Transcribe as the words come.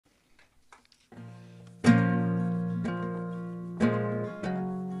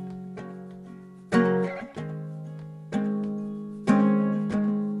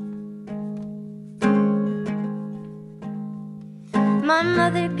My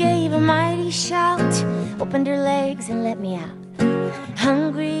mother gave a mighty shout, opened her legs and let me out.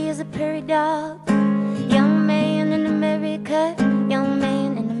 Hungry as a prairie dog, young man in America, young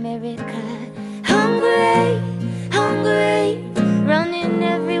man in America. Hungry, hungry, running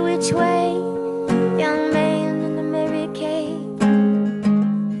every which way, young man in America.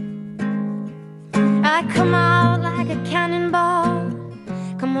 I come out like a cannonball,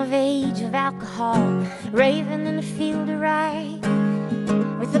 come of age of alcohol, raving in a field of rye,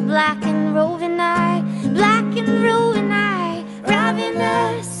 with a black and roving eye, black and roving eye,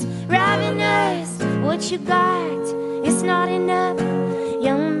 ravenous, ravenous. What you got is not enough,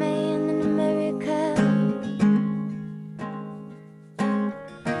 young man in America.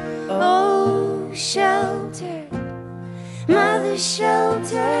 Oh, shelter, mother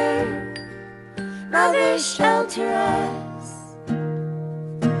shelter, mother shelter us.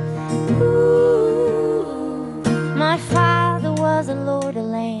 Ooh, my father was a lord of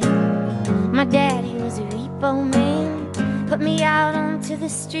land, my daddy was a repo man. Put me out onto the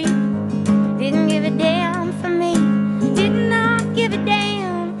street, didn't give a damn for me, did not give a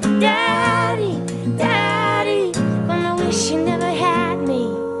damn. Daddy, daddy, gonna wish you never had me.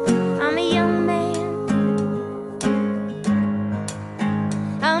 I'm a young man,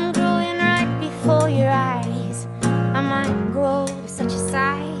 I'm growing right before your eyes. I might grow to such a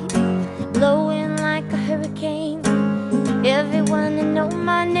sight, blowing like a hurricane. Everyone will know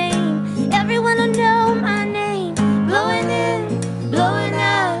my name, everyone will know my name. Blowing in, blowing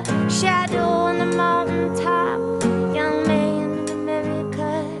up, shadow on the mountain top, young man in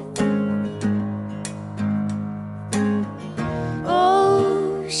America.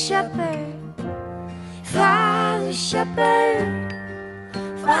 Oh, shepherd, father shepherd,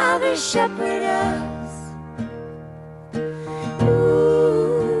 father shepherd us.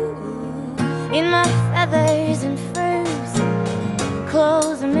 Ooh, in my feathers and furs,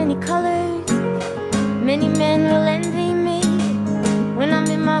 clothes of many colors, many men will envy me when I'm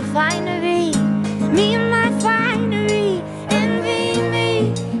in my finery, me and my finery. Envy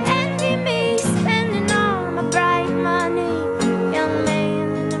me, spending all my bright money, young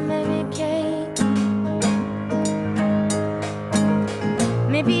man in America.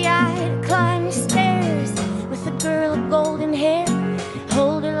 Maybe I'd climb the stairs with a girl of golden hair,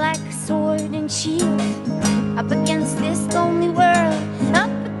 hold her like a sword and shield, up against this lonely world,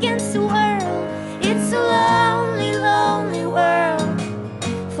 up against the world. It's a lonely, lonely world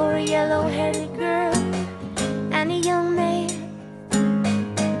for a yellow-headed girl and a young man.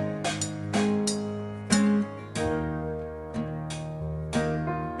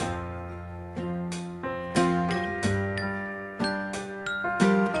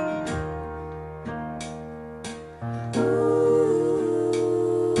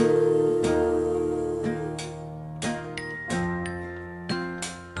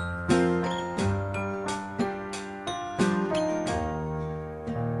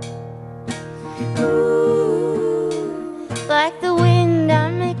 Like the wind, I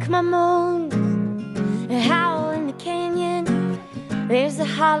make my moans, a howl in the canyon. There's a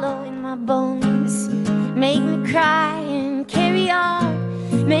hollow in my bones. Make me cry and carry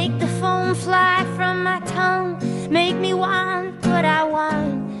on. Make the foam fly from my tongue. Make me want what I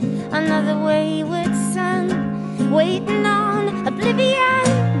want. Another wayward son, waiting on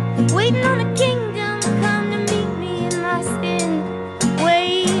oblivion, waiting on a kingdom come to meet me in my sin.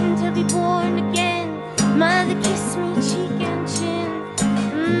 Waiting to be born again. Mother, kiss me cheek and chin.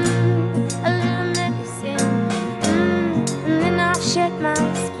 A little medicine. And then I'll shed my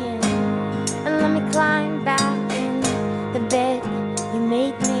skin and let me climb